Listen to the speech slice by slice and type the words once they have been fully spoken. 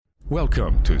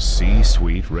Welcome to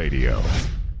C-Suite Radio.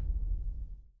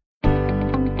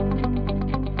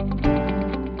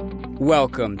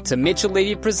 Welcome to Mitchell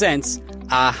Levy Presents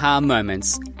Aha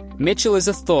Moments. Mitchell is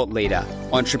a thought leader,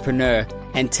 entrepreneur,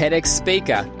 and TEDx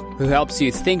speaker who helps you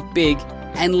think big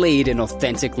and lead an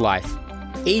authentic life.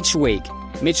 Each week,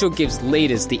 Mitchell gives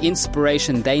leaders the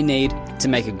inspiration they need to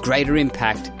make a greater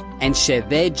impact and share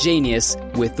their genius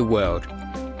with the world.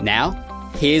 Now,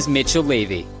 here's Mitchell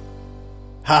Levy.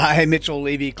 Hi, Mitchell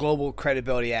Levy, global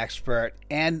credibility expert.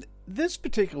 And this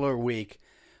particular week,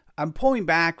 I'm pulling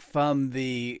back from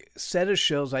the set of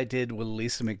shows I did with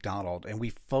Lisa McDonald, and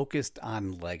we focused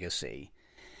on legacy.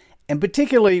 And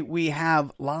particularly, we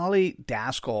have Lolly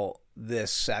Daskal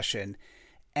this session,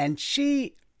 and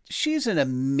she's an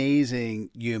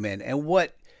amazing human. And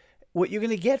what you're going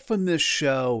to get from this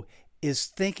show is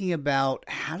thinking about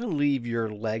how to leave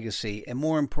your legacy, and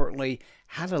more importantly,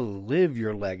 how to live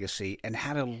your legacy and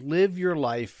how to live your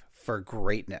life for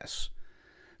greatness.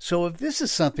 So if this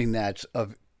is something that's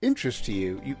of interest to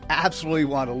you, you absolutely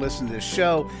want to listen to this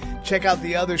show. Check out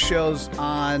the other shows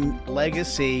on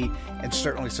legacy and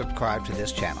certainly subscribe to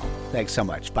this channel. Thanks so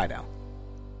much. Bye now.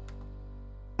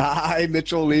 Hi,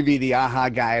 Mitchell Levy, the AHA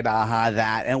Guy at AHA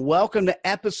That, and welcome to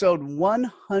episode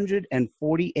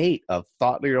 148 of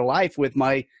Thought Leader Life with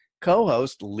my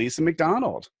co-host, Lisa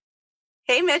McDonald.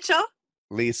 Hey, Mitchell.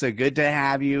 Lisa, good to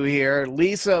have you here.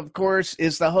 Lisa, of course,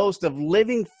 is the host of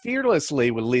Living Fearlessly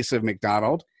with Lisa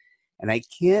McDonald. And I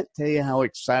can't tell you how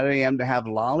excited I am to have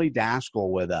Lolly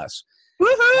Daskal with us.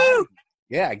 Woohoo!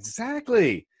 Yeah,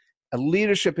 exactly. A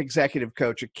leadership executive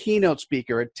coach, a keynote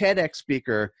speaker, a TEDx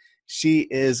speaker. She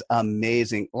is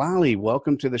amazing. Lolly,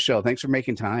 welcome to the show. Thanks for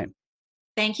making time.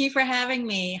 Thank you for having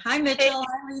me. Hi, Mitchell. Hey.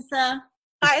 Hi, Lisa.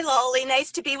 Hi, Lolly.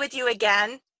 Nice to be with you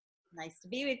again. Nice to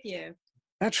be with you.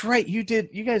 That's right. You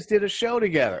guys did a show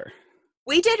together.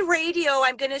 We did radio,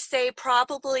 I'm going to say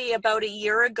probably about a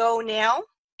year ago now.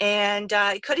 And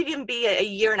it could even be a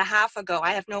year and a half ago.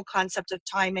 I have no concept of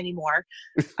time anymore.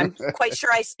 I'm quite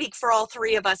sure I speak for all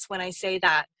three of us when I say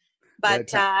that.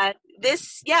 But and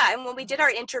when we did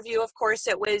our interview, of course,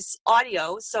 it was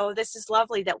audio. So this is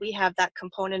lovely that we have that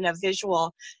component of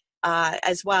visual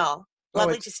as well.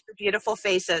 Lovely to see your beautiful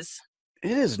faces.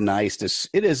 It is nice to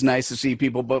see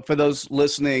people. But for those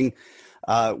listening,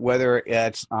 whether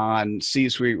it's on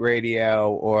C-Suite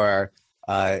Radio or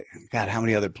God, how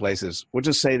many other places? We'll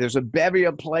just say there's a bevy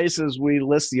of places we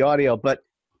list the audio, but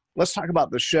let's talk about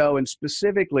the show. And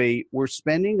specifically, we're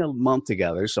spending a month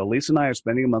together. So Lisa and I are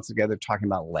spending a month together talking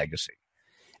about legacy.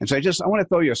 And so I want to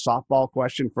throw you a softball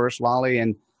question first, Lolly.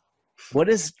 And what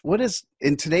is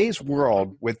in today's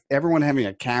world with everyone having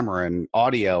a camera and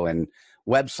audio and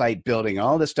website building,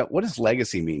 all this stuff, what does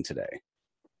legacy mean today?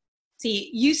 See,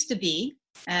 used to be,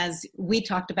 as we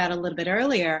talked about a little bit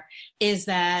earlier, is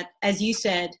that, as you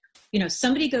said,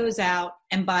 somebody goes out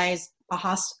and buys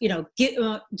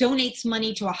donates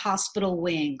money to a hospital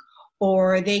wing,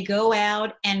 or they go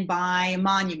out and buy a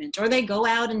monument, or they go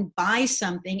out and buy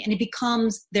something and it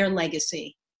becomes their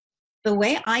legacy. The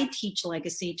way I teach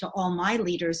legacy to all my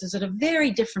leaders is at a very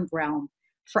different realm.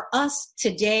 For us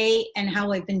today, and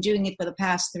how I've been doing it for the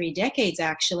past 3 decades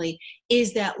actually,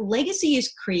 is that legacy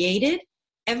is created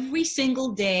every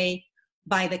single day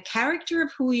by the character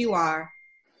of who you are,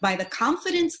 by the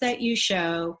confidence that you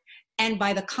show, and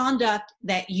by the conduct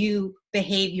that you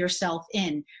behave yourself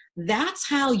in. That's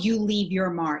how you leave your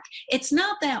mark. It's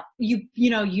not that you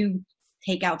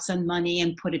take out some money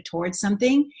and put it towards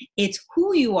something. It's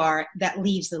who you are that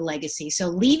leaves the legacy. So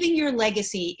leaving your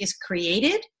legacy is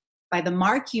created by the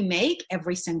mark you make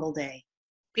every single day.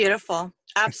 Beautiful.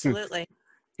 Absolutely.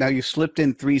 Now you slipped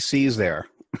in 3 C's there.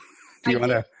 Do you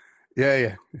want to?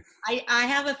 Yeah. I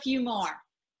have a few more.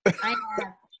 I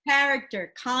have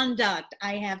character, conduct.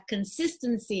 I have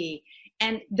consistency.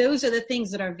 And those are the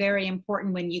things that are very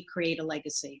important when you create a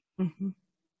legacy. Mm-hmm.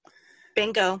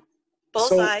 Bingo.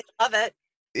 Bullseye. Love it.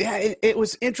 Yeah, it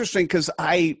was interesting because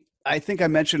I think I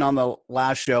mentioned on the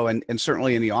last show and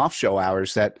certainly in the off show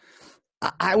hours that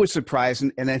I was surprised,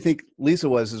 and I think Lisa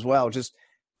was as well, just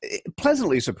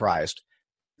pleasantly surprised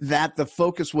that the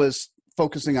focus was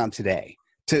focusing on today,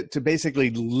 to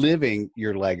basically living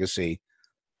your legacy.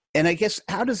 And I guess,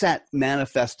 how does that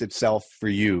manifest itself for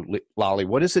you, Lolly?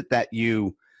 What is it that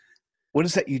you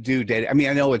do day? I mean,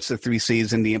 I know it's the 3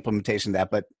 C's and the implementation of that,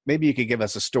 but maybe you could give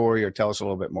us a story or tell us a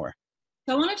little bit more.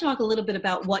 So I want to talk a little bit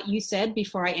about what you said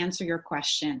before I answer your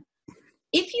question.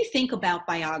 If you think about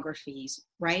biographies,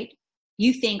 right?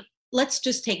 You think let's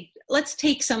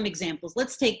take some examples.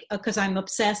 Let's take, because I'm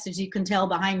obsessed, as you can tell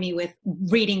behind me, with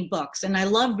reading books. And I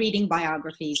love reading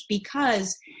biographies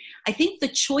because I think the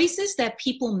choices that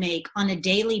people make on a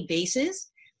daily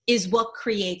basis is what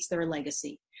creates their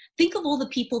legacy. Think of all the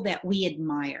people that we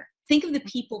admire. Think of the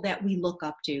people that we look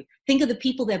up to. Think of the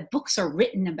people that books are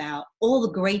written about, all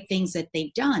the great things that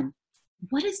they've done.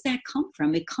 What does that come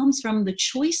from? It comes from the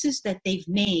choices that they've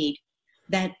made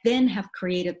that then have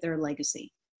created their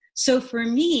legacy. So for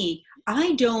me,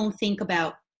 I don't think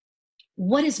about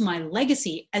what is my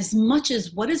legacy as much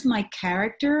as what is my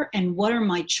character and what are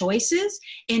my choices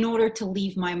in order to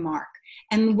leave my mark.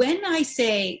 And when I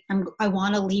say I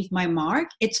want to leave my mark,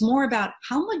 it's more about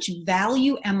how much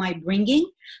value am I bringing?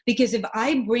 Because if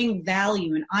I bring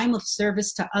value and I'm of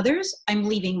service to others, I'm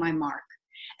leaving my mark.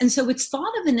 And so it's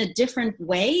thought of in a different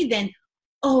way than,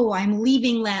 oh, I'm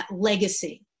leaving that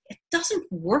legacy. It doesn't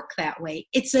work that way.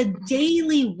 It's a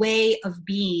daily way of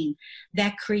being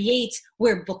that creates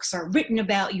where books are written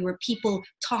about you, where people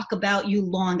talk about you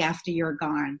long after you're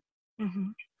gone.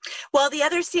 Mm-hmm. Well, the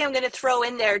other C I'm going to throw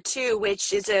in there too,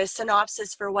 which is a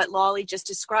synopsis for what Lolly just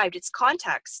described, it's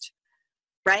context,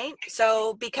 right?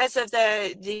 So because of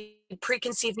the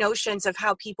preconceived notions of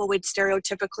how people would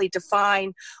stereotypically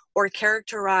define or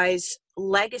characterize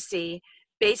legacy,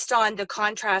 based on the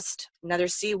contrast, another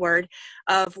C word,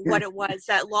 of what it was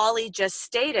that Lolly just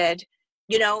stated,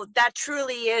 you know, that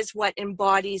truly is what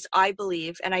embodies, I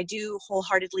believe, and I do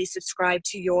wholeheartedly subscribe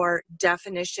to your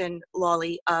definition,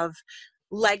 Lolly, of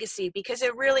legacy, because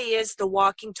it really is the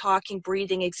walking, talking,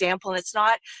 breathing example. And it's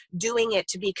not doing it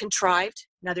to be contrived,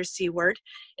 another C word.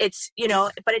 It's, you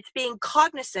know, but it's being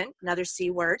cognizant, another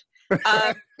C word.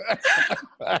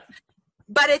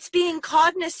 But it's being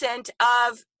cognizant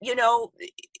of, you know,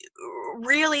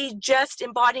 really just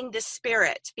embodying the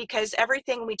spirit, because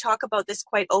everything we talk about this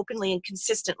quite openly and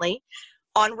consistently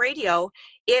on radio,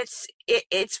 it's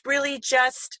really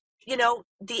just, you know,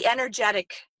 the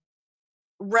energetic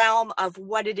realm of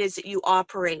what it is that you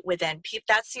operate within.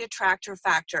 That's the attractor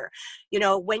factor. You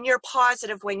know, when you're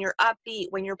positive, when you're upbeat,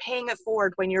 when you're paying it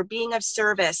forward, when you're being of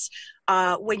service,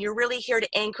 when you're really here to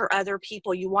anchor other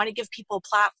people, you want to give people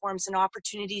platforms and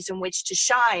opportunities in which to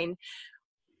shine.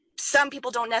 Some people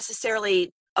don't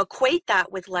necessarily equate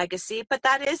that with legacy, but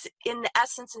that is in the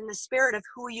essence and the spirit of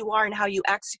who you are and how you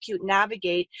execute,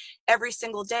 navigate every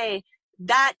single day.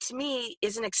 That to me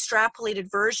is an extrapolated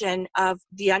version of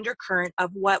the undercurrent of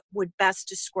what would best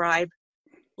describe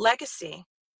legacy.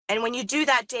 And when you do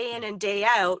that day in and day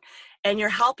out, and you're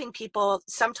helping people,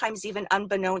 sometimes even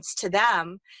unbeknownst to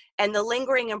them, and the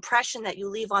lingering impression that you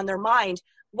leave on their mind,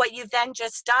 what you've then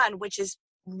just done, which is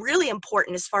really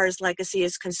important as far as legacy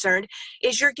is concerned,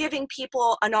 is you're giving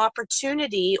people an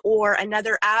opportunity or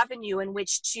another avenue in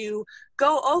which to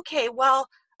go, okay, well,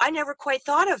 I never quite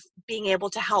thought of being able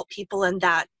to help people in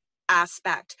that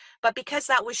aspect. But because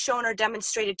that was shown or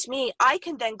demonstrated to me, I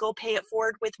can then go pay it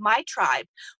forward with my tribe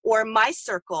or my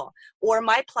circle or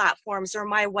my platforms or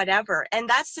my whatever. And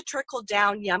that's the trickle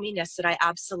down yumminess that I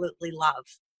absolutely love.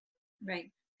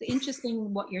 Right.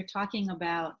 Interesting what you're talking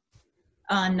about.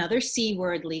 Another C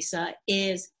word, Lisa,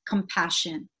 is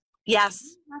compassion. Yes.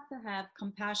 We have to have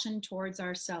compassion towards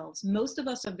ourselves. Most of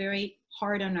us are very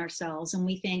hard on ourselves, and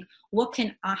we think,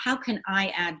 how can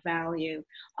I add value?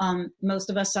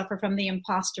 Most of us suffer from the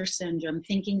imposter syndrome,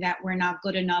 thinking that we're not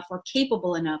good enough or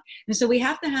capable enough. And so we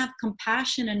have to have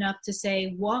compassion enough to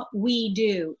say what we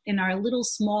do in our little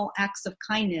small acts of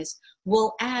kindness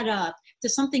will add up to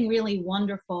something really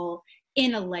wonderful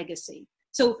in a legacy.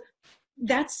 So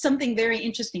that's something very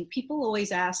interesting. People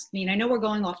always ask me, and I know we're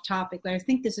going off topic, but I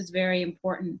think this is very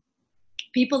important.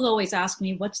 People always ask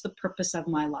me, what's the purpose of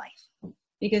my life?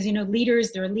 Because, you know,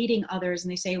 leaders, they're leading others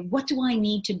and they say, what do I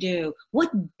need to do?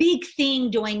 What big thing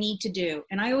do I need to do?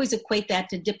 And I always equate that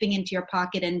to dipping into your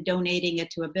pocket and donating it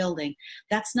to a building.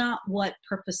 That's not what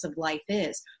purpose of life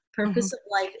is. Purpose of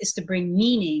life is to bring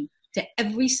meaning to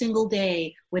every single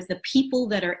day with the people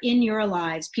that are in your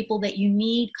lives, people that you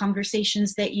meet,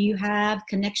 conversations that you have,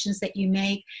 connections that you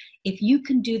make. If you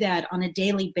can do that on a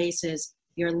daily basis,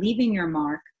 you're leaving your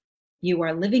mark, you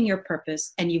are living your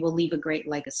purpose, and you will leave a great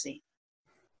legacy.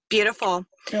 Beautiful.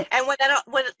 Yeah. And what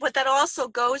that also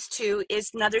goes to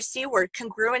is another C word,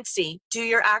 congruency. Do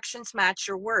your actions match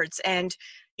your words? And,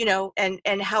 you know,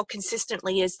 and how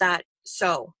consistently is that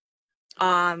so?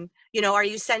 You know, are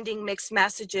you sending mixed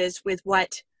messages with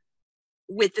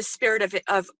the spirit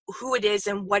of who it is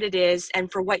and what it is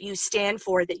and for what you stand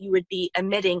for, that you would be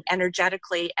emitting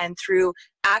energetically and through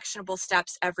actionable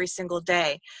steps every single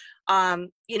day?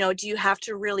 You know, do you have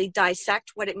to really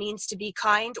dissect what it means to be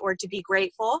kind or to be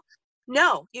grateful?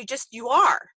 No, you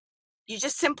are. You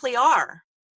just simply are.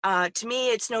 To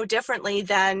me, it's no differently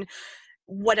than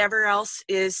whatever else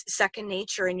is second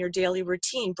nature in your daily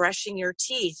routine, brushing your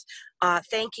teeth,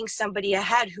 thanking somebody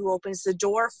ahead who opens the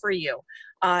door for you,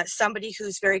 somebody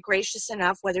who's very gracious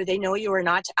enough, whether they know you or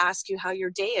not, to ask you how your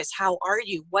day is. How are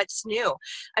you? What's new?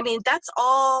 I mean, that's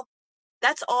all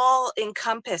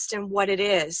encompassed in what it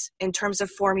is in terms of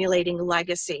formulating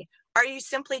legacy. Are you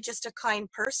simply just a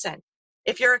kind person?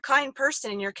 If you're a kind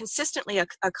person and you're consistently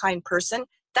a kind person,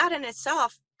 that in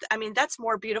itself, I mean, that's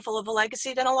more beautiful of a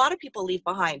legacy than a lot of people leave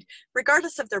behind,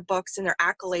 regardless of their books and their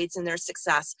accolades and their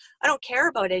success. I don't care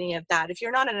about any of that. If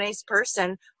you're not a nice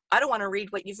person, I don't want to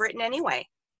read what you've written anyway.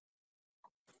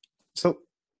 So,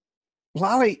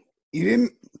 Lolly,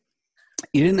 you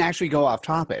didn't actually go off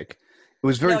topic. It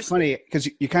was very funny because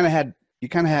you kind of had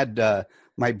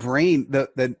my brain.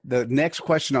 The next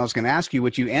question I was going to ask you,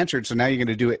 which you answered, so now you're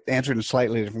going to answer it in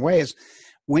slightly different ways.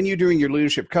 When you're doing your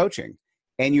leadership coaching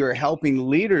and you're helping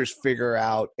leaders figure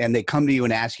out, and they come to you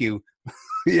and ask you,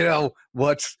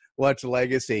 what's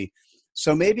legacy.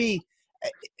 So maybe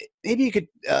you could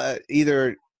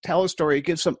either tell a story,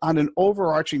 give some on an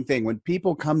overarching thing. When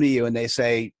people come to you and they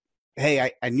say,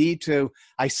 hey,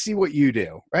 I see what you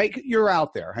do, right? You're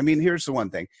out there. I mean, here's the one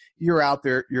thing. You're out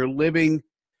there, you're living,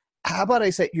 how about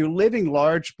I say you're living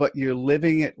large, but you're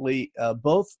living at least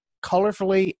both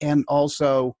colorfully and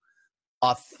also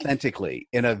authentically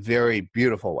in a very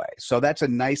beautiful way. So that's a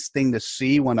nice thing to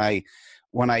see when I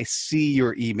see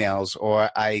your emails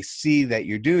or I see that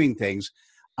you're doing things.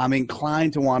 I'm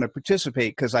inclined to want to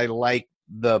participate because I like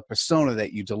the persona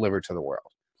that you deliver to the world.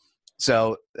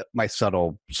 So my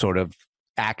subtle sort of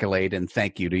accolade and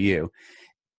thank you to you.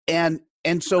 And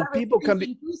so people come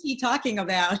to— Who's he talking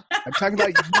about? I'm talking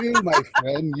about you, my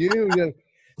friend, you.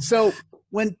 So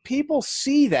when people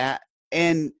see that,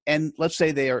 and let's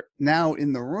say they are now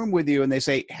in the room with you and they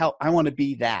say, hell, I want to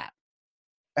be that.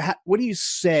 What do you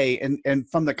say? And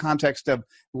from the context of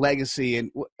legacy,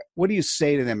 and what do you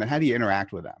say to them and how do you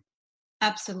interact with them?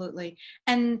 Absolutely.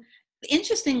 And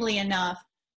interestingly enough,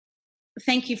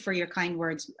 thank you for your kind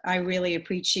words. I really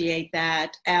appreciate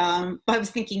that. I was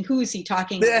thinking, who is he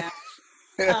talking about?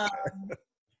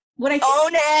 What I think,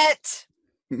 own it.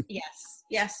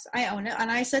 Yes, I own it.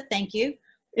 And I said, thank you.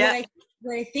 Yeah.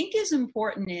 What I think is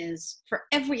important is for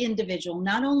every individual,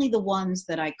 not only the ones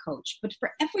that I coach, but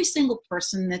for every single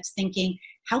person that's thinking,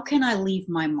 how can I leave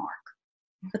my mark?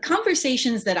 The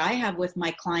conversations that I have with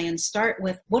my clients start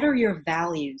with, what are your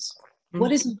values? Mm-hmm.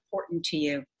 What is important to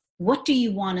you? What do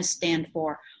you want to stand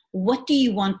for? What do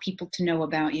you want people to know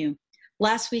about you?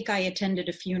 Last week, I attended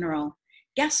a funeral.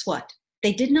 Guess what?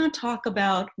 They did not talk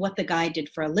about what the guy did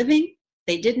for a living.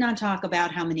 They did not talk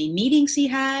about how many meetings he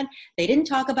had. They didn't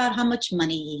talk about how much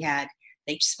money he had.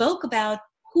 They spoke about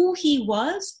who he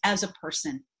was as a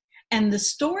person. And the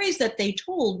stories that they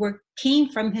told came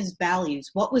from his values.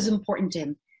 What was important to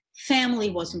him? Family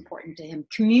was important to him.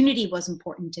 Community was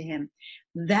important to him.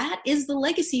 That is the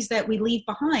legacies that we leave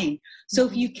behind. So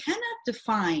if you cannot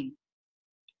define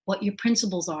what your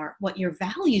principles are, what your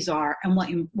values are, and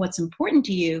what's important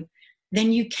to you,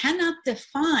 then you cannot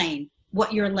define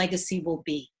what your legacy will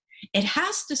be. It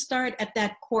has to start at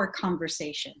that core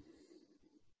conversation.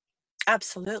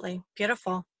 Absolutely.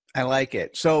 Beautiful. I like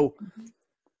it. So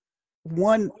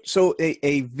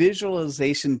a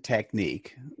visualization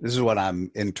technique, this is what I'm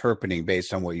interpreting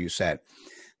based on what you said.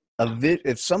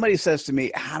 If somebody says to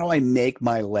me, how do I make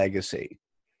my legacy?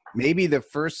 Maybe the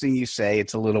first thing you say,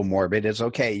 it's a little morbid, is,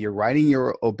 okay, you're writing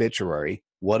your obituary.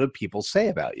 What do people say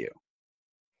about you?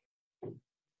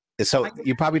 So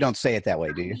you probably don't say it that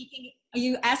way, do you? Are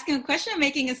you asking a question or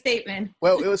making a statement?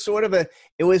 Well, it was sort of a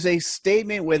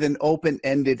statement with an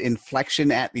open-ended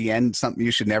inflection at the end, something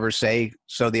you should never say.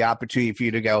 So the opportunity for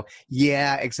you to go,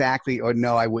 yeah, exactly, or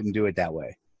no, I wouldn't do it that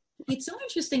way. It's so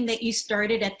interesting that you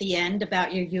started at the end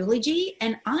about your eulogy,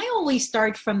 and I always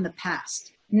start from the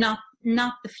past, not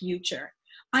the future.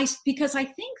 Because I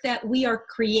think that we are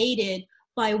created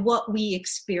by what we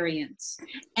experience,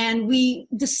 and we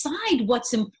decide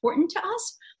what's important to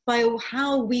us by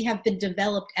how we have been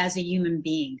developed as a human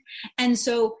being. And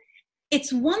so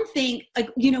it's one thing,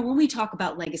 when we talk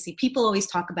about legacy, people always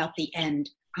talk about the end.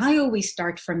 I always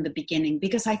start from the beginning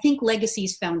because I think legacy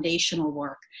is foundational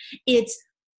work. It's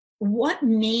what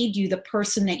made you the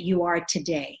person that you are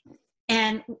today,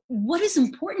 and what is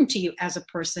important to you as a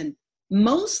person.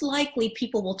 Most likely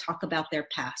people will talk about their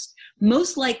past.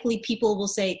 Most likely people will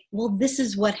say, well, this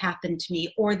is what happened to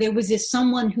me, or there was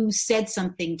someone who said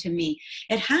something to me.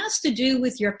 It has to do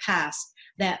with your past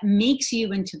that makes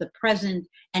you into the present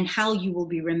and how you will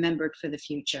be remembered for the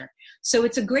future. So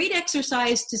it's a great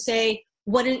exercise to say,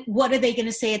 what are they going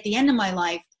to say at the end of my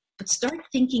life? But start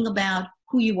thinking about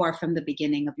who you are from the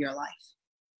beginning of your life.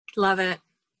 Love it.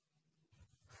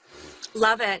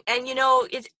 Love it. And you know,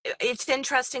 it's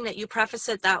interesting that you preface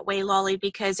it that way, Lolly,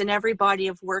 because in every body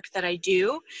of work that I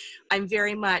do, I'm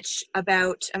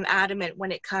adamant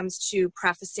when it comes to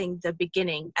prefacing the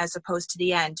beginning as opposed to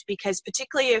the end, because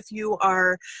particularly if you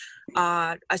are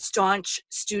a staunch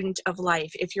student of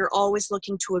life, if you're always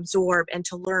looking to absorb and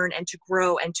to learn and to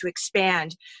grow and to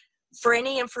expand, for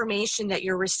any information that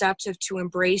you're receptive to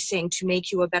embracing to make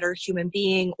you a better human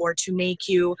being or to make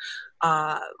you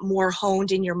more honed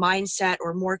in your mindset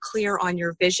or more clear on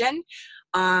your vision,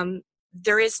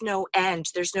 there is no end,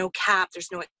 there's no cap,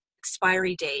 there's no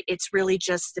expiry date. It's really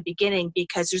just the beginning,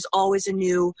 because there's always a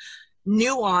new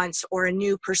nuance or a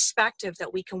new perspective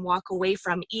that we can walk away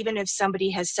from, even if somebody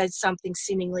has said something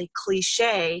seemingly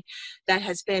cliche that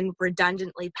has been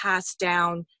redundantly passed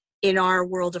down in our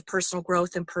world of personal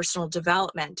growth and personal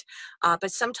development.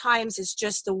 But sometimes it's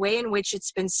just the way in which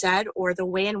it's been said or the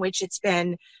way in which it's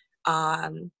been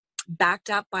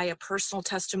backed up by a personal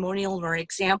testimonial or an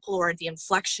example or the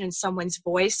inflection in someone's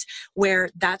voice, where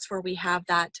that's where we have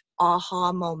that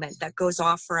aha moment that goes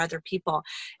off for other people.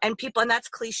 And that's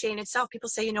cliche in itself. People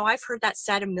say, you know, I've heard that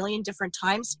said a million different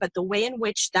times, but the way in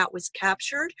which that was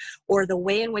captured or the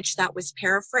way in which that was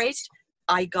paraphrased,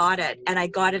 I got it, and I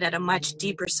got it at a much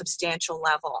deeper, substantial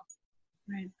level.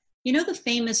 Right. You know the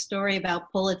famous story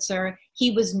about Pulitzer?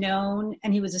 He was known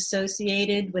and he was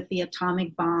associated with the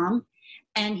atomic bomb.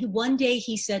 And one day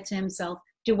he said to himself,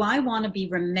 do I want to be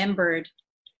remembered,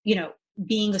 you know,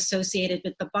 being associated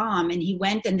with the bomb? And he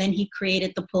went and then he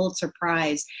created the Pulitzer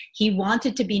Prize. He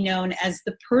wanted to be known as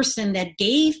the person that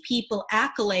gave people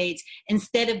accolades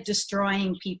instead of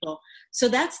destroying people. So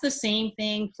that's the same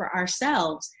thing for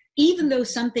ourselves. Even though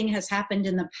something has happened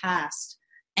in the past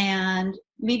and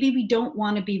maybe we don't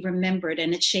want to be remembered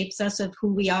and it shapes us of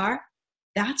who we are,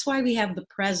 that's why we have the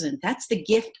present. That's the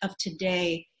gift of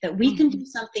today, that we can do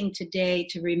something today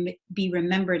to be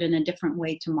remembered in a different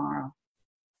way tomorrow.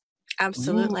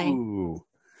 Absolutely. Ooh.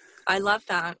 I love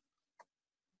that.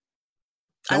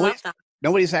 I love that.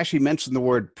 Nobody's actually mentioned the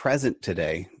word present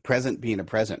today, present being a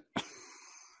present.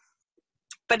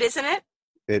 But isn't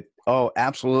it? Oh,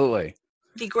 absolutely.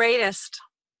 The greatest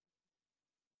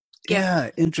gift.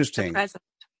 Yeah, interesting. Present.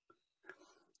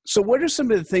 So what are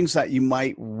some of the things that you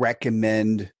might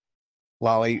recommend,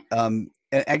 Lolly? And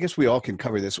I guess we all can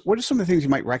cover this. What are some of the things you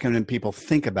might recommend people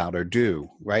think about or do,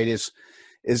 right? Is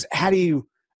how do you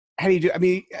do? I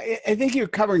mean, I think you're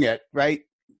covering it, right?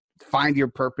 Find your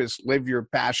purpose, live your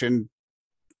passion.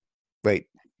 Wait,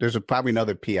 there's probably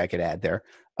another P I could add there.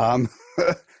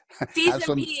 C's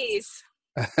and P's.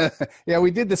 Yeah, we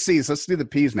did the C's. Let's do the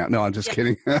P's now. No, I'm just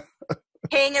kidding.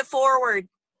 Paying it forward.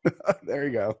 There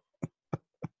you go.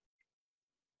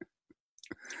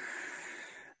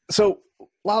 So,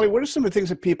 Lolly, what are some of the things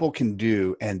that people can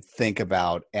do and think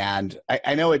about? And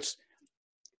I know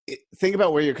think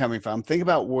about where you're coming from. Think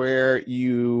about where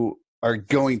you are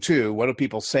going to. What do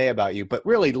people say about you? But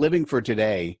really, living for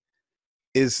today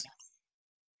is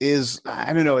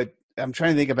I don't know. I'm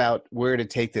trying to think about where to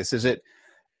take this. Is it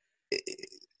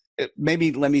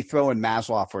maybe let me throw in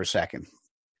Maslow for a second.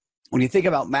 When you think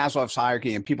about Maslow's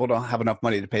hierarchy and people don't have enough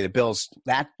money to pay the bills,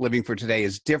 that living for today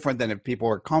is different than if people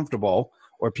are comfortable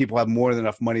or people have more than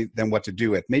enough money than what to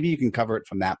do with. Maybe you can cover it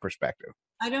from that perspective.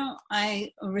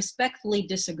 I respectfully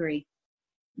disagree,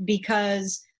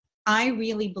 because I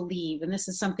really believe, and this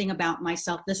is something about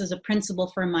myself, this is a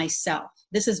principle for myself.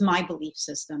 This is my belief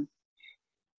system.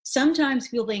 Sometimes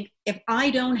people think if I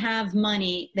don't have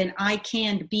money, then I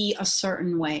can't be a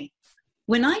certain way.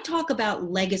 When I talk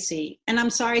about legacy, and I'm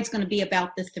sorry it's going to be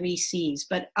about the 3 C's,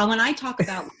 but when I talk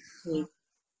about legacy,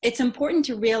 it's important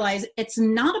to realize it's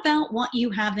not about what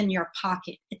you have in your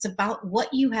pocket. It's about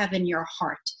what you have in your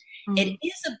heart. Mm-hmm. It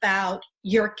is about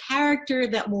your character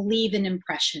that will leave an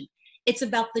impression. It's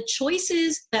about the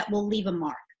choices that will leave a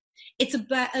mark. It's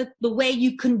about the way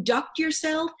you conduct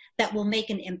yourself that will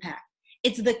make an impact.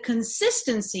 It's the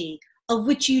consistency of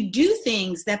which you do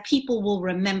things that people will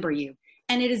remember you.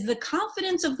 And it is the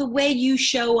confidence of the way you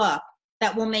show up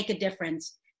that will make a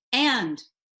difference. And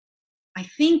I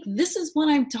think this is what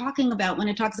I'm talking about when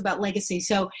it talks about legacy.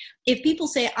 So if people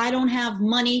say, I don't have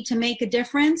money to make a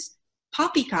difference,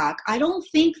 poppycock, I don't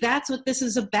think that's what this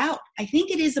is about. I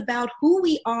think it is about who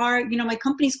we are. You know, my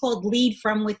company's called Lead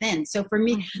From Within. So for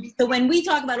me, so when we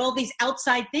talk about all these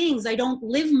outside things, I don't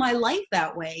live my life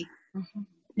that way. Mm-hmm.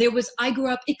 I grew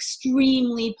up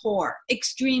extremely poor,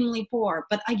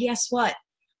 but guess what?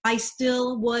 I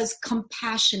still was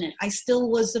compassionate. I still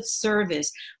was of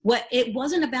service. It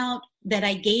wasn't about that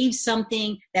I gave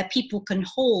something that people can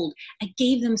hold. I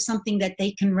gave them something that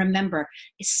they can remember.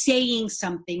 Saying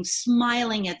something,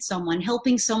 smiling at someone,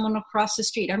 helping someone across the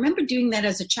street. I remember doing that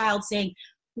as a child, saying,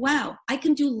 wow, I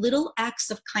can do little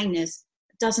acts of kindness.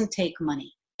 It doesn't take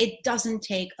money. It doesn't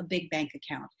take a big bank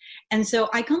account. And so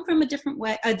I come from a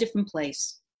different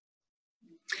place.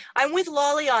 I'm with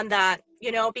Lolly on that,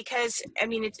 because I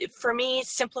mean, for me,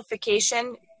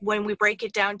 simplification, when we break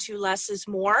it down to less is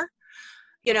more.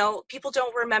 People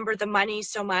don't remember the money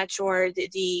so much, or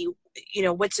the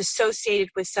what's associated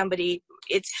with somebody.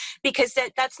 It's because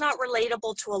that's not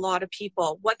relatable to a lot of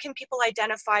people. What can people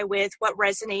identify with? What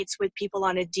resonates with people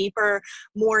on a deeper,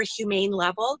 more humane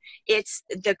level? It's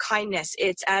the kindness.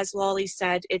 It's, as Lolly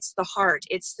said, it's the heart,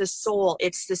 it's the soul,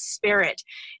 it's the spirit.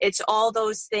 It's all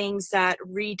those things that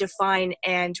redefine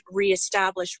and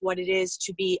reestablish what it is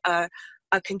to be a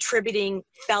contributing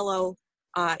fellow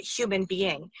human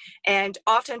being. And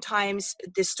oftentimes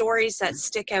the stories that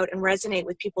stick out and resonate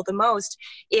with people the most,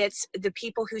 it's the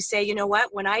people who say, you know what,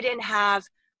 when I didn't have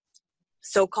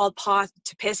so-called pot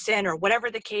to piss in, or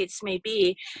whatever the case may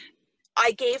be,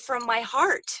 I gave from my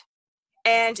heart.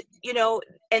 And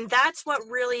and that's what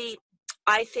really,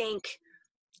 I think,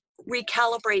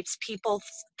 recalibrates people's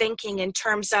thinking in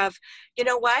terms of, you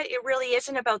know what, it really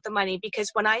isn't about the money. Because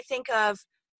when I think of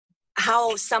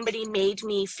how somebody made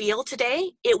me feel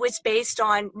today, it was based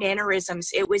on mannerisms.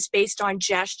 It was based on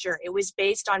gesture. It was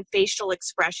based on facial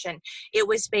expression. It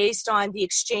was based on the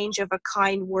exchange of a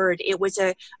kind word. It was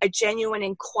a genuine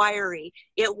inquiry.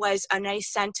 It was a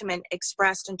nice sentiment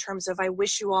expressed in terms of, I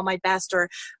wish you all my best, or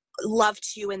love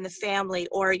to you and the family,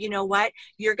 or you know what,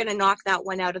 you're going to knock that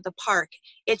one out of the park.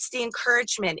 It's the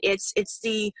encouragement. It's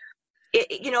the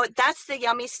that's the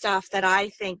yummy stuff that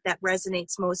I think that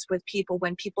resonates most with people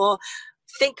when people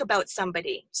think about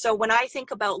somebody. So when I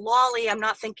think about Lolly, I'm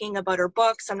not thinking about her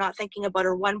books. I'm not thinking about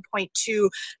her 1.2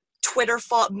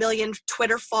 million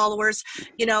Twitter followers.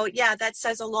 That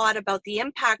says a lot about the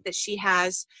impact that she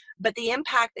has, but the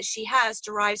impact that she has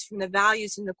derives from the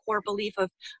values and the core belief of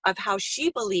how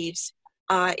she believes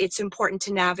it's important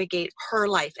to navigate her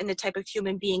life and the type of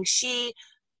human being she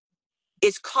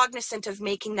is cognizant of,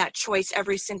 making that choice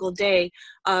every single day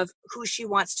of who she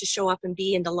wants to show up and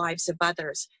be in the lives of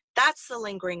others. That's the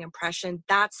lingering impression.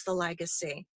 That's the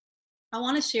legacy. I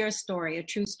want to share a story, a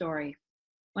true story.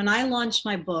 When I launched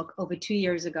my book over 2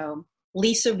 years ago,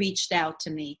 Lisa reached out to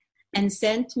me and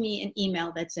sent me an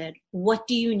email that said, what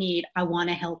do you need? I want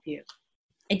to help you.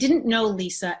 I didn't know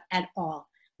Lisa at all.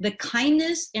 The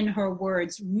kindness in her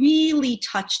words really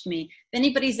touched me. If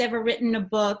anybody's ever written a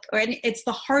book, it's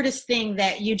the hardest thing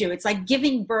that you do. It's like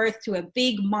giving birth to a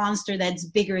big monster that's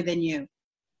bigger than you.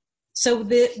 So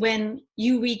when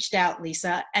you reached out,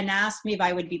 Lisa, and asked me if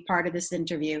I would be part of this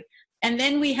interview, and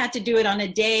then we had to do it on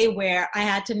a day where I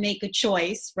had to make a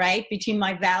choice, right, between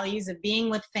my values of being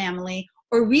with family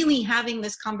or really having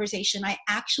this conversation, I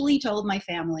actually told my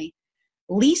family,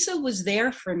 Lisa was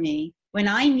there for me when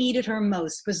I needed her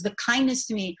most, was the kindness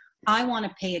to me. I want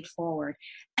to pay it forward.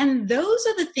 And those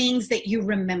are the things that you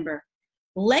remember.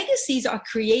 Legacies are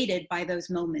created by those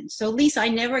moments. So Lisa, I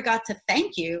never got to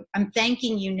thank you. I'm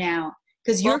thanking you now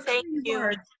because your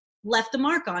words left a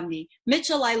mark on me.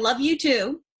 Mitchell, I love you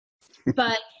too,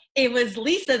 but it was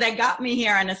Lisa that got me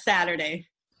here on a Saturday.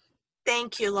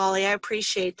 Thank you, Lolly. I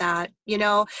appreciate that.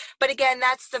 But again,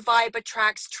 that's the vibe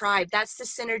attracts tribe. That's the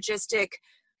synergistic,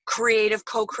 creative,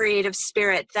 co-creative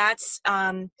spirit. That's,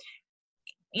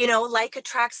 like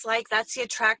attracts like. That's the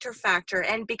attractor factor.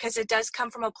 And because it does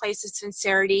come from a place of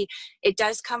sincerity, it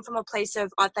does come from a place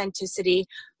of authenticity.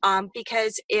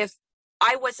 Because if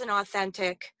I wasn't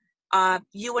authentic,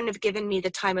 you wouldn't have given me the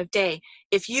time of day.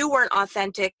 If you weren't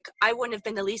authentic, I wouldn't have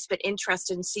been the least bit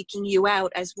interested in seeking you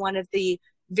out as one of the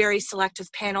very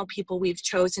selective panel people we've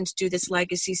chosen to do this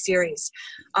legacy series.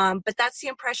 But that's the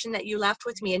impression that you left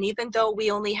with me. And even though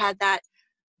we only had that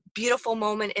beautiful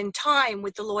moment in time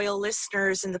with the loyal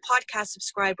listeners and the podcast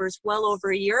subscribers well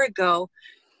over a year ago,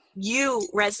 you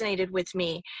resonated with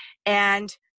me.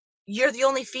 And you're the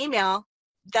only female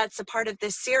that's a part of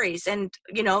this series. And,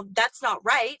 that's not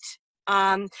right.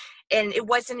 And it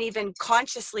wasn't even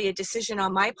consciously a decision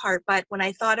on my part, but when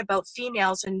I thought about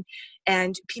females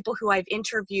and people who I've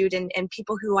interviewed and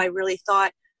people who I really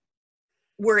thought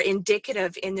were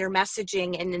indicative in their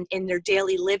messaging and in their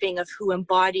daily living of who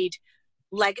embodied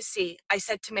legacy, I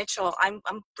said to Mitchell, I'm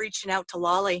reaching out to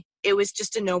Lolly. It was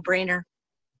just a no-brainer.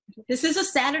 This is a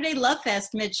Saturday love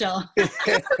fest, Mitchell.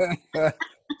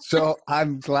 So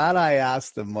I'm glad I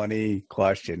asked the money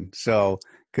question. So,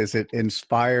 because it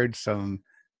inspired some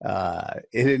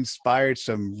It inspired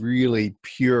some really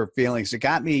pure feelings. It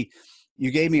got me,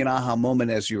 you gave me an aha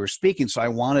moment as you were speaking, so I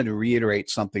wanted to reiterate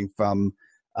something from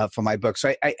my book.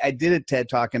 So I did a TED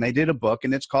Talk and I did a book,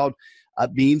 and it's called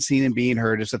Being Seen and Being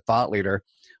Heard as a Thought Leader.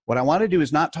 What I want to do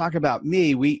is not talk about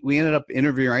me. We ended up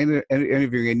interviewing,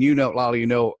 and you know, Lolly, you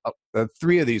know,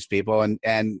 3 of these people,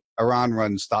 and Eran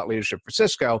runs Thought Leadership for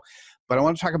Cisco, but I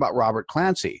want to talk about Robert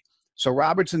Clancy. So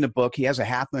Robert's in the book. He has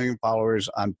 500,000 followers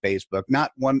on Facebook,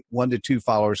 not 1 to 2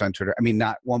 followers on Twitter. I mean,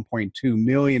 not 1.2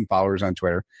 million followers on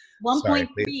Twitter. 1.3.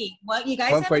 What you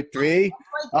guys 1.3?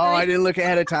 Oh, I didn't look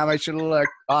ahead of time. I should have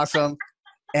looked. Awesome.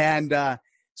 And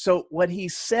so what he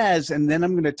says, and then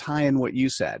I'm going to tie in what you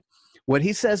said. What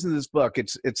he says in this book,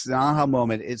 it's an aha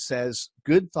moment. It says,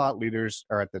 good thought leaders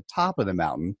are at the top of the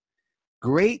mountain.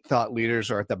 Great thought leaders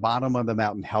are at the bottom of the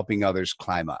mountain helping others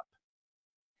climb up.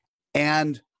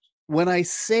 And when I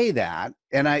say that,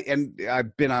 and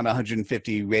I've been on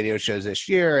 150 radio shows this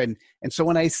year, and so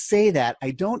when I say that,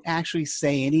 I don't actually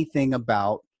say anything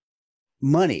about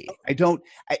money. I don't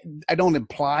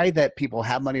imply that people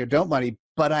have money or don't money,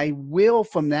 but I will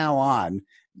from now on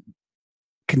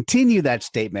continue that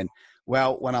statement.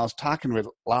 Well, when I was talking with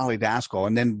Lolly Daskal,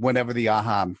 and then whenever the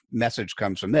aha message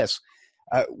comes from this,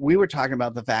 we were talking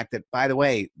about the fact that, by the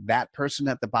way, that person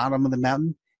at the bottom of the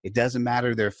mountain, it doesn't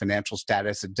matter their financial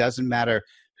status. It doesn't matter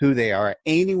who they are.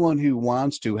 Anyone who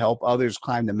wants to help others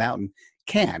climb the mountain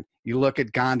can. You look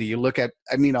at Gandhi, you look at,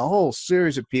 I mean, a whole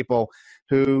series of people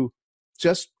who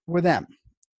just were them,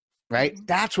 right?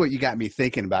 That's what you got me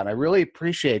thinking about. I really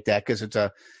appreciate that, because it's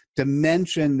a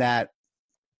dimension that,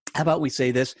 how about we say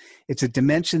this? It's a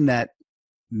dimension that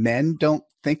men don't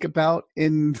think about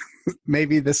in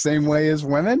maybe the same way as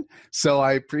women. So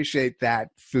I appreciate that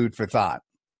food for thought.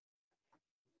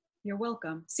 You're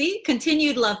welcome. See,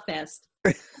 continued love fest.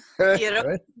 You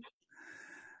know?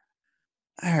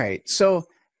 All right. So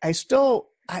I still,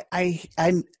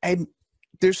 I'm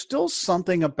there's still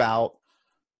something about,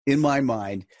 in my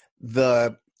mind,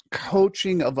 the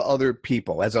coaching of other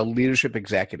people as a leadership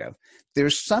executive.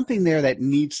 There's something there that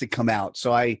needs to come out.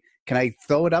 So can I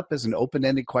throw it up as an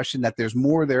open-ended question that there's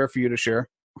more there for you to share?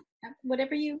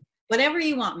 Whatever you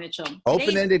want, Mitchell.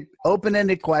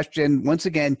 Open-ended question. Once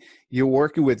again, you're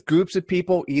working with groups of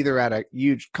people, either at a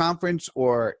huge conference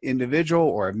or individual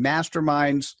or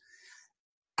masterminds.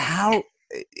 How,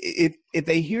 if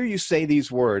they hear you say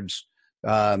these words,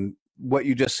 what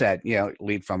you just said,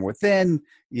 lead from within,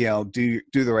 do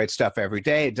the right stuff every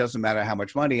day. It doesn't matter how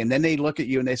much money. And then they look at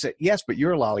you and they say, yes, but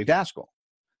you're Lolly Daskal,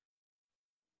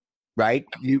 right?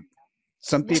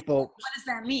 Some people. What does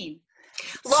that mean?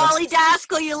 Lolly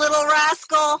Daskal, you little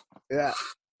rascal. Yeah.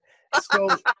 So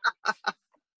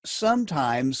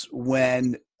sometimes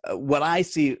when what I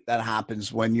see that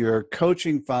happens when you're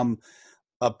coaching from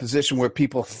a position where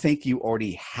people think you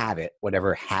already have it,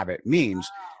 whatever have it means,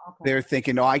 they're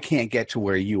thinking, "Oh, I can't get to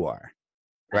where you are."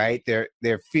 Right?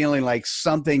 They're feeling like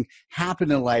something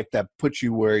happened in life that puts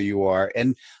you where you are.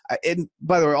 And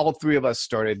by the way, all 3 of us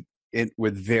started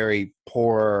with very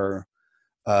poor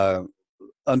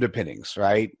underpinnings,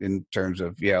 right? In terms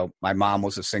of, my mom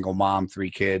was a single mom,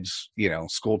 3 kids,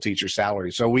 school teacher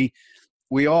salary. So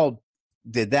we all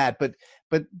did that,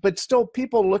 but still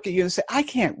people look at you and say, I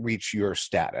can't reach your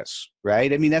status,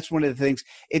 right? I mean, that's one of the things.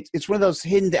 It's one of those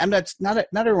hidden, not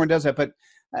everyone does that, but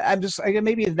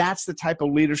maybe that's the type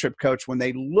of leadership coach when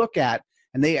they look at,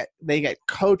 and they get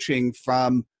coaching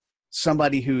from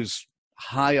somebody who's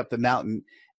high up the mountain,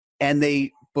 and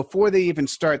before they even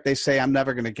start, they say, I'm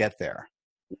never going to get there.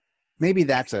 Maybe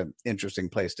that's an interesting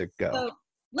place to go. So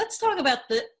let's talk about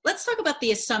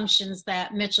the assumptions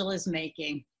that Mitchell is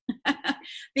making.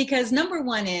 Because number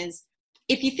one is,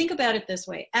 if you think about it this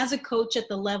way, as a coach at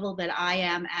the level that I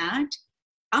am at,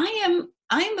 I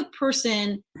am a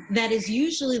person that is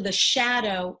usually the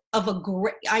shadow of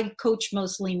I coach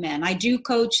mostly men. I do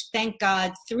coach, thank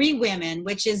God, 3 women,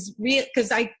 which is real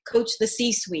because I coach the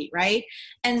C-suite, right?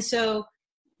 And so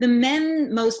the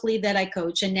men mostly that I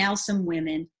coach, and now some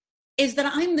women, is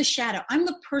that I'm the shadow. I'm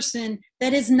the person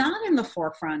that is not in the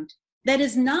forefront, that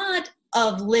is not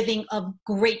of living of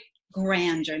great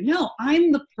grandeur. No,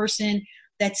 I'm the person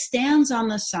that stands on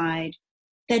the side,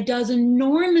 that does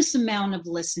enormous amount of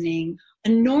listening,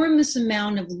 enormous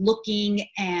amount of looking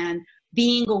and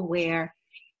being aware.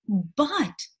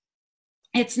 But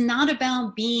it's not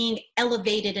about being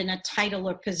elevated in a title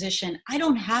or position. I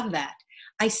don't have that.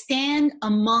 I stand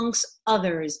amongst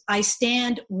others. I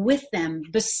stand with them,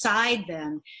 beside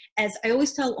them. As I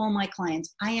always tell all my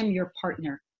clients, I am your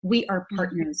partner. We are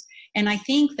partners. And I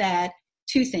think that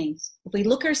 2 things. If we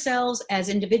look ourselves as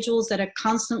individuals that are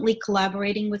constantly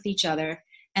collaborating with each other,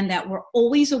 and that we're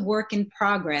always a work in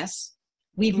progress.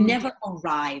 We've never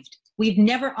arrived. We've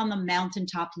never on the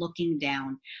mountaintop looking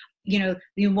down.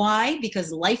 Why?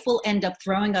 Because life will end up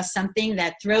throwing us something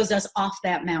that throws us off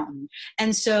that mountain.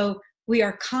 And so we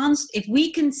are if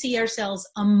we can see ourselves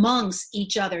amongst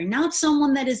each other, not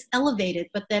someone that is elevated,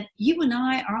 but that you and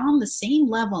I are on the same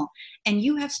level, and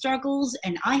you have struggles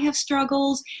and I have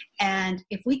struggles. And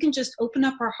if we can just open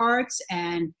up our hearts,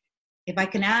 and if I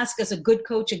can ask as a good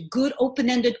coach, a good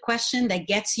open-ended question that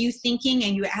gets you thinking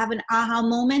and you have an aha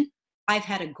moment, I've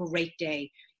had a great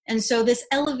day. And so this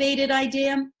elevated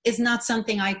idea is not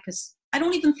something I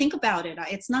don't even think about it.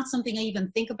 It's not something I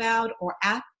even think about or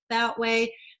act that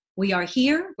way. We are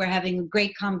here, we're having a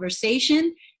great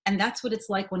conversation, and that's what it's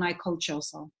like when I coach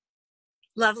also.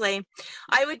 Lovely.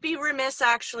 I would be remiss,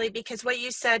 actually, because what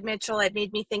you said, Mitchell, it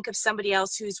made me think of somebody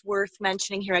else who's worth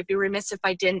mentioning here. I'd be remiss if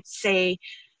I didn't say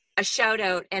a shout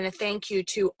out and a thank you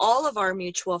to all of our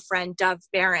mutual friend, Dove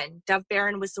Barron. Dove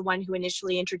Barron was the one who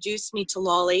initially introduced me to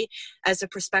Lolly as a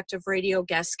prospective radio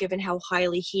guest, given how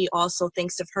highly he also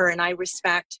thinks of her. And I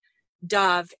respect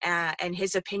Dove, and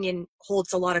his opinion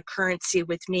holds a lot of currency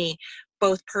with me,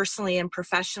 both personally and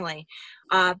professionally.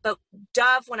 But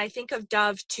Dove, when I think of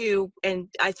Dove too, and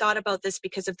I thought about this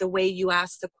because of the way you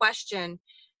asked the question,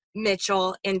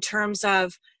 Mitchell, in terms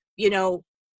of,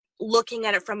 looking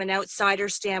at it from an outsider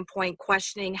standpoint,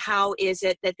 questioning how is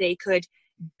it that they could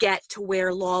get to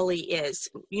where Lolly is,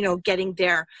 getting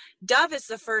there. Dove is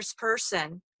the first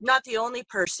person, not the only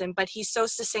person, but he's so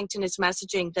succinct in his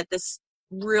messaging that this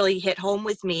really hit home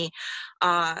with me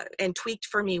and tweaked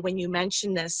for me when you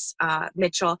mentioned this,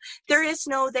 Mitchell. There is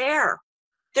no there.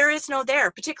 There is no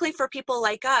there, particularly for people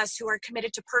like us who are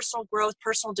committed to personal growth,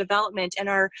 personal development, and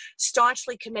are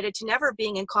staunchly committed to never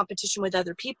being in competition with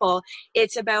other people.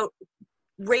 It's about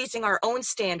raising our own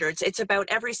standards. It's about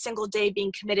every single day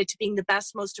being committed to being the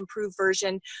best, most improved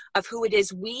version of who it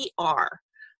is we are.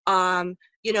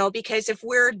 Because if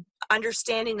we're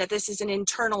understanding that this is an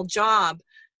internal job,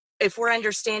 if we're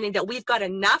understanding that we've got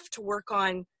enough to work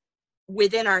on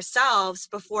within ourselves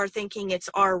before thinking it's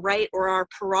our right or our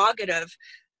prerogative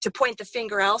to point the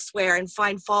finger elsewhere and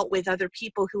find fault with other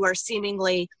people who are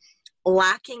seemingly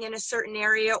lacking in a certain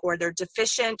area, or they're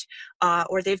deficient,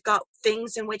 or they've got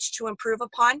things in which to improve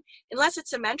upon, unless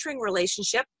it's a mentoring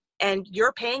relationship and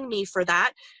you're paying me for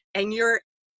that and you're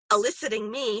eliciting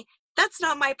me, that's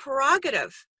not my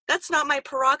prerogative. That's not my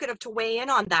prerogative to weigh in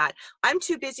on that. I'm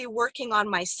too busy working on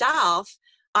myself,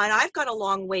 and I've got a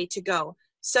long way to go.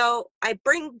 So I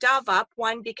bring Dove up,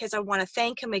 one, because I want to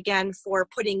thank him again for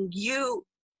putting you,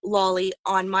 Lolly,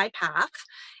 on my path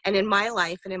and in my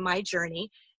life and in my journey,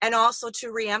 and also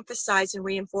to reemphasize and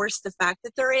reinforce the fact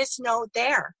that there is no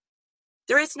there.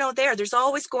 There is no there. There's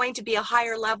always going to be a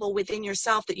higher level within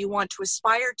yourself that you want to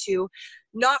aspire to,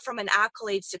 not from an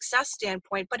accolade success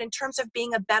standpoint, but in terms of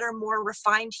being a better, more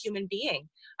refined human being,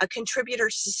 a contributor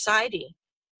to society.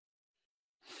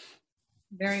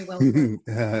 Very well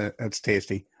said. That's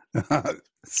tasty.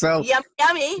 So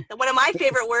yummy. One of my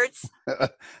favorite words.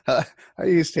 I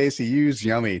use tasty. You use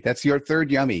yummy. That's your third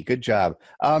yummy. Good job.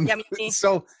 Yummy.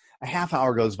 So a half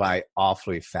hour goes by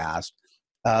awfully fast.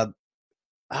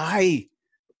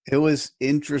 It was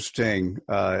interesting.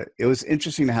 It was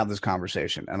interesting to have this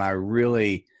conversation, and I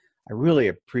really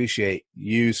appreciate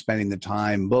you spending the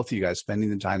time, both of you guys spending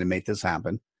the time to make this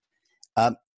happen.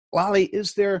 Lolly,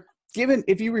 is there,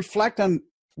 if you reflect on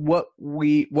what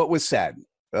was said,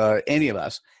 any of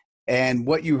us, and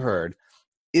what you heard,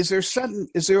 is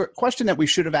there a question that we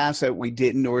should have asked that we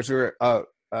didn't, or is there a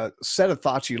set of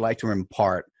thoughts you'd like to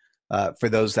impart for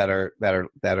those that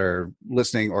are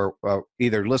listening, or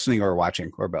either listening or watching,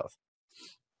 or both?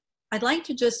 I'd like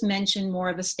to just mention more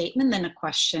of a statement than a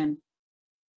question.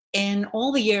 In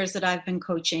all the years that I've been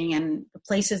coaching and the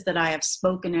places that I have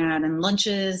spoken at and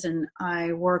lunches, and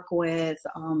I work with,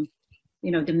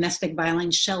 domestic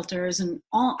violence shelters and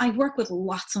all, I work with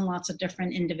lots and lots of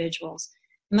different individuals.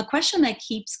 And the question that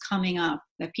keeps coming up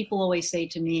that people always say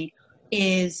to me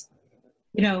is,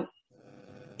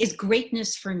 is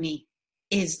greatness for me?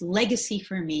 Is legacy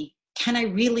for me? Can I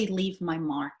really leave my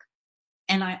mark?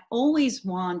 And I always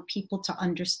want people to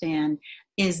understand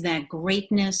is that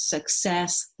greatness,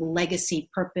 success, legacy,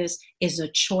 purpose is a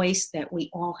choice that we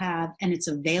all have, and it's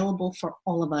available for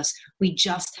all of us. We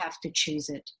just have to choose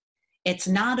it. It's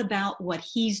not about what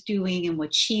he's doing and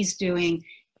what she's doing.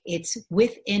 It's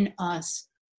within us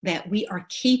that we are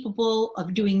capable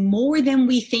of doing more than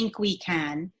we think we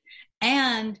can.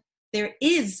 And there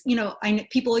is,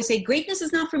 people always say, greatness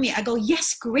is not for me. I go,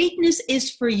 yes, greatness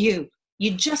is for you.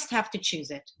 You just have to choose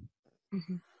it.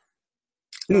 Mm-hmm.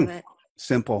 Love it.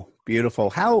 Simple,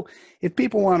 beautiful. How, if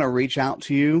people want to reach out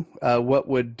to you, how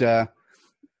would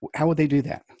they do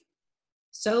that?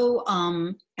 So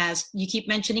as you keep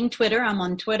mentioning Twitter, I'm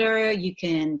on Twitter. You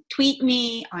can tweet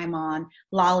me. I'm on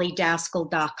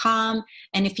lollydaskal.com.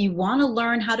 And if you want to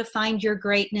learn how to find your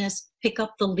greatness, pick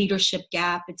up The Leadership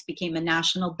Gap. It's became a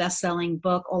national best-selling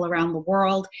book all around the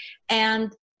world.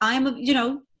 And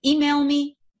email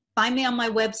me, find me on my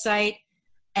website.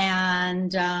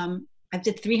 And I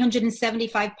did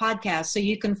 375 podcasts. So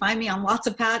you can find me on lots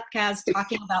of podcasts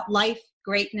talking about life,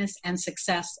 greatness, and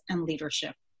success and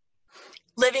leadership.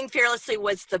 Living Fearlessly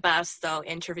was the best, though,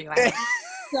 interview I had.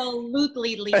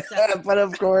 Absolutely, Lisa. But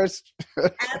of course.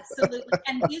 Absolutely.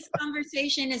 And this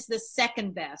conversation is the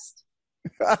second best.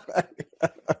 Love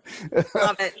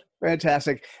it.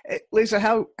 Fantastic. Lisa,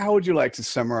 how would you like to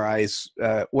summarize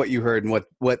what you heard and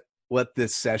what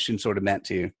this session sort of meant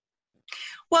to you?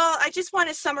 Well, I just want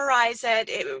to summarize it.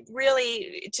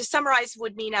 To summarize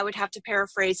would mean I would have to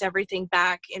paraphrase everything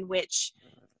back in which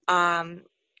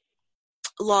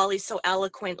Lolly so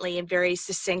eloquently and very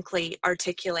succinctly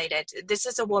articulated. This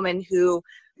is a woman who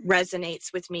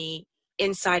resonates with me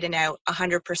inside and out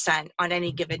 100% on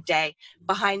any given day,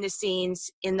 behind the scenes,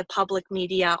 in the public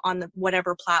media, on the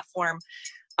whatever platform.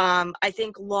 I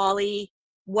think Lolly,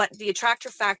 what the attractor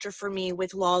factor for me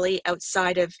with Lolly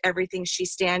outside of everything she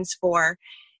stands for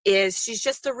is she's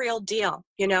just the real deal.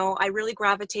 I really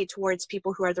gravitate towards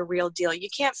people who are the real deal. You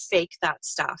can't fake that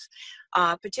stuff,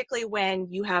 particularly when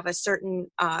you have a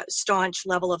certain staunch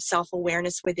level of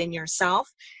self-awareness within yourself,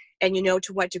 and you know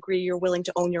to what degree you're willing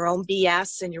to own your own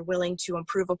BS and you're willing to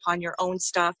improve upon your own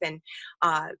stuff and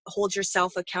hold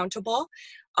yourself accountable.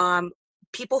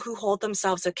 People who hold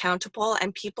themselves accountable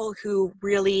and people who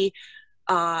really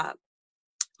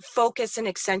focus and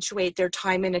accentuate their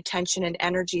time and attention and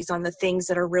energies on the things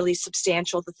that are really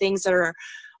substantial, the things that are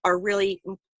really,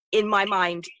 in my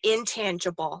mind,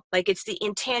 intangible. Like it's the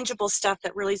intangible stuff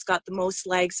that really's got the most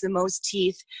legs, the most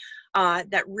teeth,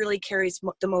 that really carries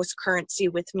the most currency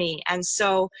with me. And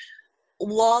so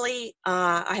Lolly,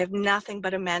 I have nothing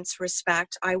but immense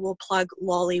respect. I will plug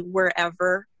Lolly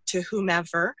wherever, to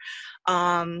whomever.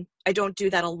 I don't do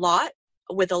that a lot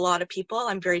with a lot of people.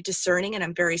 I'm very discerning and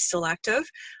I'm very selective,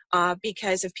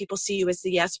 because if people see you as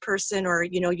the yes person, or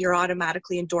you're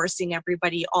automatically endorsing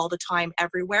everybody all the time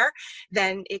everywhere,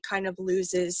 then it kind of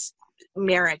loses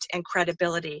merit and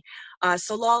credibility.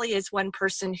 So Lolly is one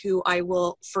person who I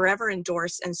will forever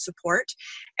endorse and support,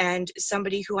 and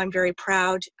somebody who I'm very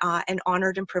proud and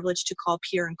honored and privileged to call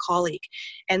peer and colleague.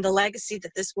 And the legacy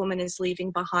that this woman is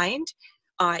leaving behind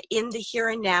in the here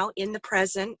and now, in the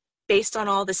present, based on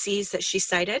all the C's that she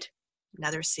cited,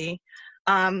 another C,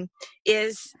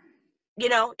 is,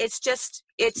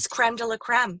 it's creme de la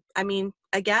creme. I mean,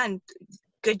 again,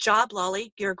 good job,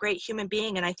 Lolly. You're a great human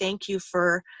being, and I thank you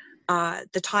for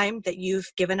the time that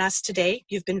you've given us today.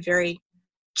 You've been very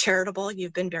charitable.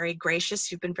 You've been very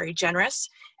gracious. You've been very generous.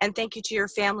 And thank you to your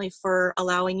family for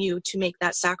allowing you to make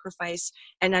that sacrifice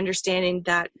and understanding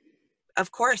that,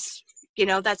 of course,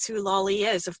 that's who Lolly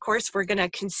is. Of course, we're going to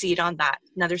concede on that.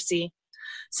 Another C.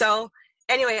 So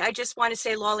anyway, I just want to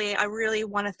say, Lolly, I really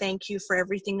want to thank you for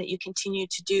everything that you continue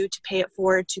to do, to pay it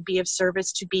forward, to be of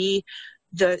service, to be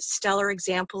the stellar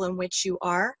example in which you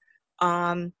are.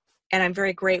 And I'm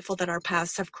very grateful that our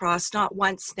paths have crossed, not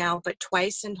once now, but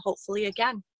twice, and hopefully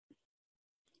again.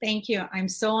 Thank you. I'm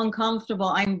so uncomfortable.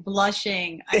 I'm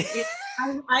blushing.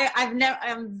 I'm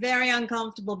very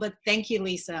uncomfortable, but thank you,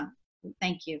 Lisa.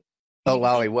 Thank you. Oh,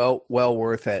 Lolly, well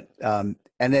worth it. And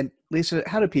then, Lisa,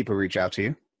 how do people reach out to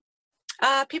you?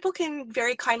 People can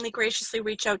very kindly, graciously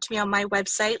reach out to me on my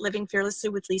website,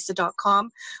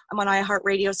 livingfearlesslywithlisa.com. I'm on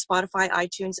iHeartRadio, Spotify,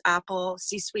 iTunes, Apple,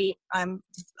 C-Suite. I'm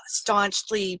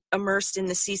staunchly immersed in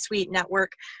the C-Suite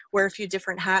network, wear a few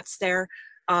different hats there.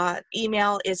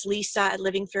 Email is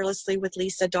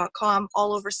lisa@livingfearlesslywithlisa.com.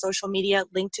 All over social media.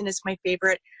 LinkedIn is my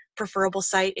favorite preferable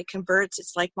site. It converts.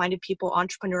 It's like-minded people,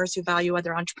 entrepreneurs who value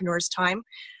other entrepreneurs' time.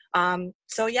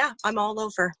 So yeah, I'm all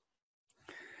over.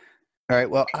 All right.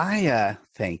 Well, I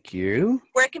thank you.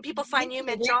 Where can people find you,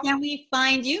 Mitchell? Where can we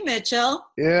find you, Mitchell?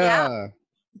 Yeah.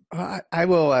 I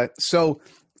will. So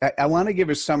I want to give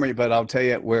a summary, but I'll tell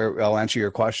you where I'll answer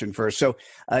your question first. So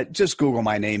just Google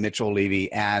my name, Mitchell Levy,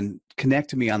 and connect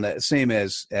to me on the same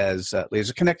as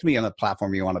Lisa. Connect to me on the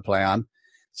platform you want to play on.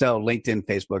 So LinkedIn,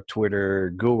 Facebook, Twitter,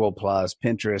 Google Plus,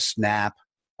 Pinterest, Snap.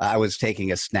 I was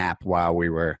taking a snap while we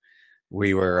were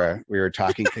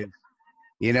talking.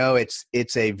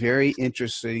 It's a very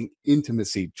interesting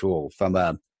intimacy tool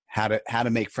from how to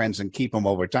make friends and keep them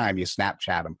over time. You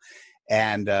Snapchat them,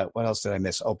 and what else did I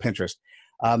miss? Oh, Pinterest.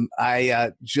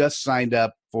 I just signed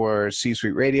up for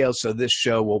C-Suite Radio, so this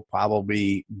show will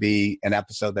probably be an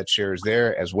episode that shares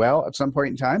there as well at some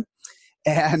point in time.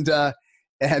 And I'll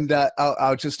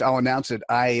announce it.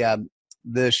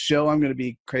 The show I'm going to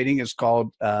be creating is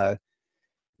called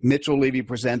Mitchell Levy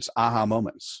Presents Aha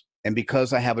Moments. And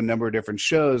because I have a number of different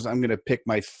shows, I'm going to pick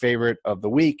my favorite of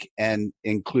the week and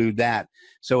include that.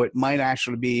 So it might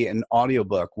actually be an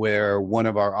audiobook where one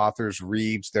of our authors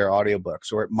reads their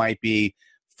audiobooks, or it might be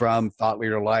from Thought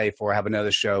Leader Life, or have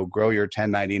another show, Grow Your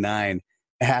 1099.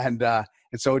 And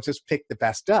so it's just pick the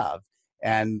best of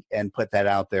and put that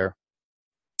out there.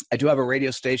 I do have a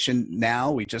radio station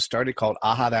now. We just started called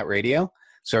Aha That Radio.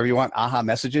 So if you want Aha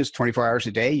messages 24 hours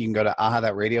a day, you can go to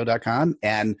ahathatradio.com,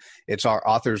 and it's our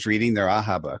authors reading their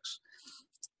Aha books.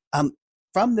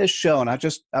 From this show, and I'll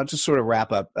just sort of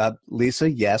wrap up. Lisa,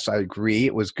 yes, I agree.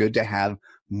 It was good to have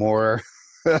more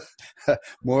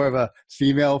more of a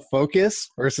female focus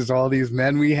versus all these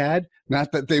men we had.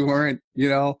 Not that they weren't,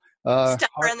 stellar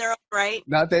in their own right.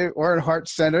 Not they weren't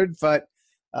heart-centered, but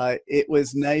it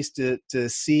was nice to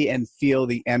see and feel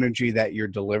the energy that you're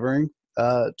delivering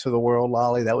to the world,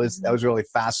 Lolly. That was really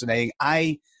fascinating.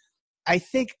 I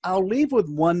think I'll leave with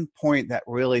one point that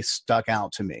really stuck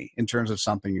out to me in terms of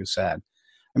something you said.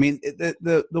 I mean,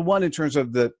 the one in terms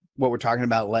of what we're talking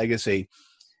about, legacy.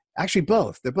 Actually,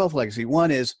 they're both legacy.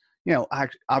 One is,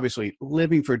 obviously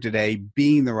living for today,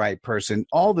 being the right person,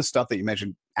 all the stuff that you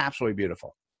mentioned, absolutely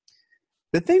beautiful.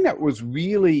 The thing that was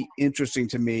really interesting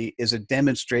to me is a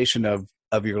demonstration of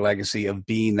your legacy of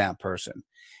being that person.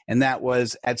 And that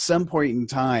was at some point in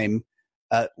time,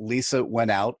 Lisa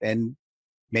went out and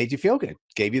made you feel good,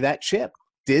 gave you that chip,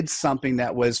 did something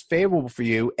that was favorable for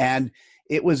you, and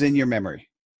it was in your memory.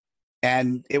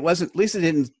 And it wasn't, Lisa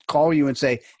didn't call you and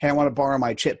say, hey, I want to borrow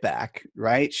my chip back,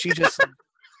 right? She just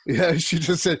she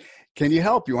just said, can you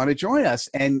help? You want to join us?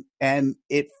 And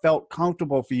it felt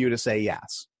comfortable for you to say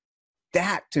yes.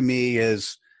 That to me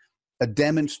is a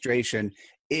demonstration.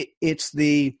 It's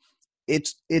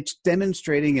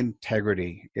demonstrating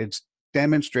integrity. It's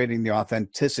demonstrating the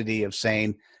authenticity of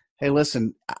saying, hey,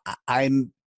 listen,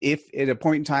 if at a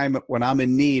point in time when I'm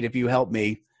in need, if you help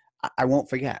me, I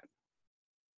won't forget.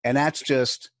 And that's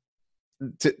just,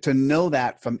 to know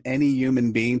that from any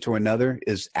human being to another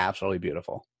is absolutely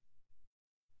beautiful.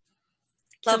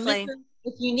 Lovely. So,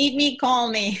 if you need me, call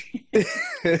me.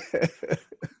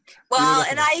 Well,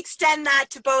 and I extend that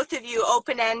to both of you,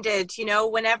 open-ended,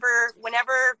 whenever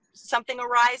something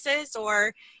arises,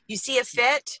 or you see a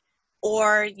fit,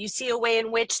 or you see a way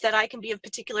in which that I can be of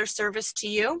particular service to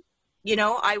you,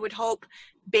 I would hope,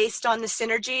 based on the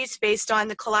synergies, based on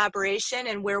the collaboration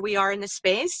and where we are in the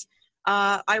space,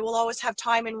 I will always have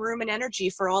time and room and energy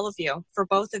for all of you, for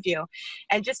both of you.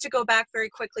 And just to go back very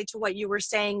quickly to what you were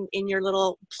saying in your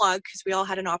little plug, because we all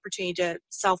had an opportunity to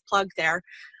self-plug there,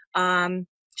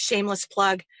 shameless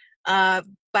plug.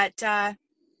 But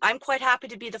I'm quite happy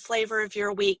to be the flavor of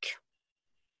your week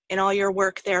in all your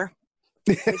work there.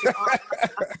 I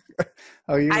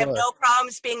have no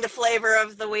problems being the flavor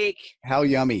of the week. How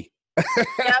yummy.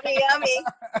 Yummy.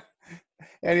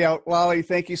 Anyhow, Lolly,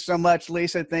 thank you so much.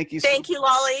 Lisa, thank you. Thank you,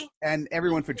 Lolly. And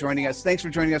everyone for joining us. Thanks for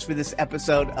joining us for this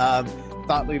episode of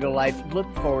Thought Leader Life. Look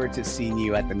forward to seeing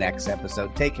you at the next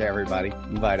episode. Take care, everybody.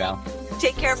 Bye now.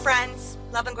 Take care, friends.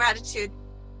 Love and gratitude.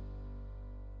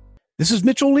 This is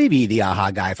Mitchell Levy, the Aha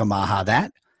Guy from Aha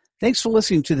That. Thanks for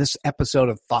listening to this episode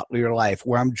of Thought Leader Life,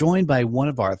 where I'm joined by one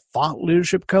of our thought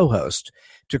leadership co-hosts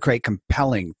to create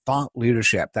compelling thought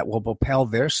leadership that will propel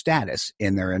their status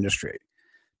in their industry.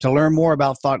 To learn more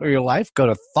about Thought Leader Life, go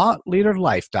to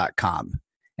thoughtleaderlife.com.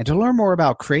 And to learn more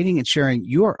about creating and sharing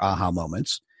your aha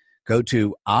moments, go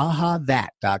to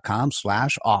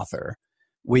ahathat.com/author,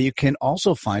 where you can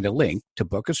also find a link to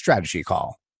book a strategy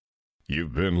call.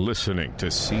 You've been listening to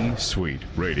C-Suite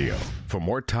Radio. For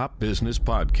more top business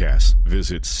podcasts,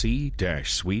 visit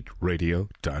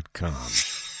c-suiteradio.com.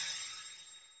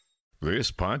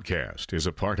 This podcast is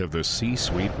a part of the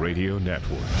C-Suite Radio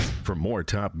Network. For more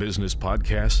top business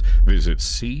podcasts, visit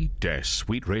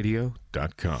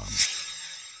c-suiteradio.com.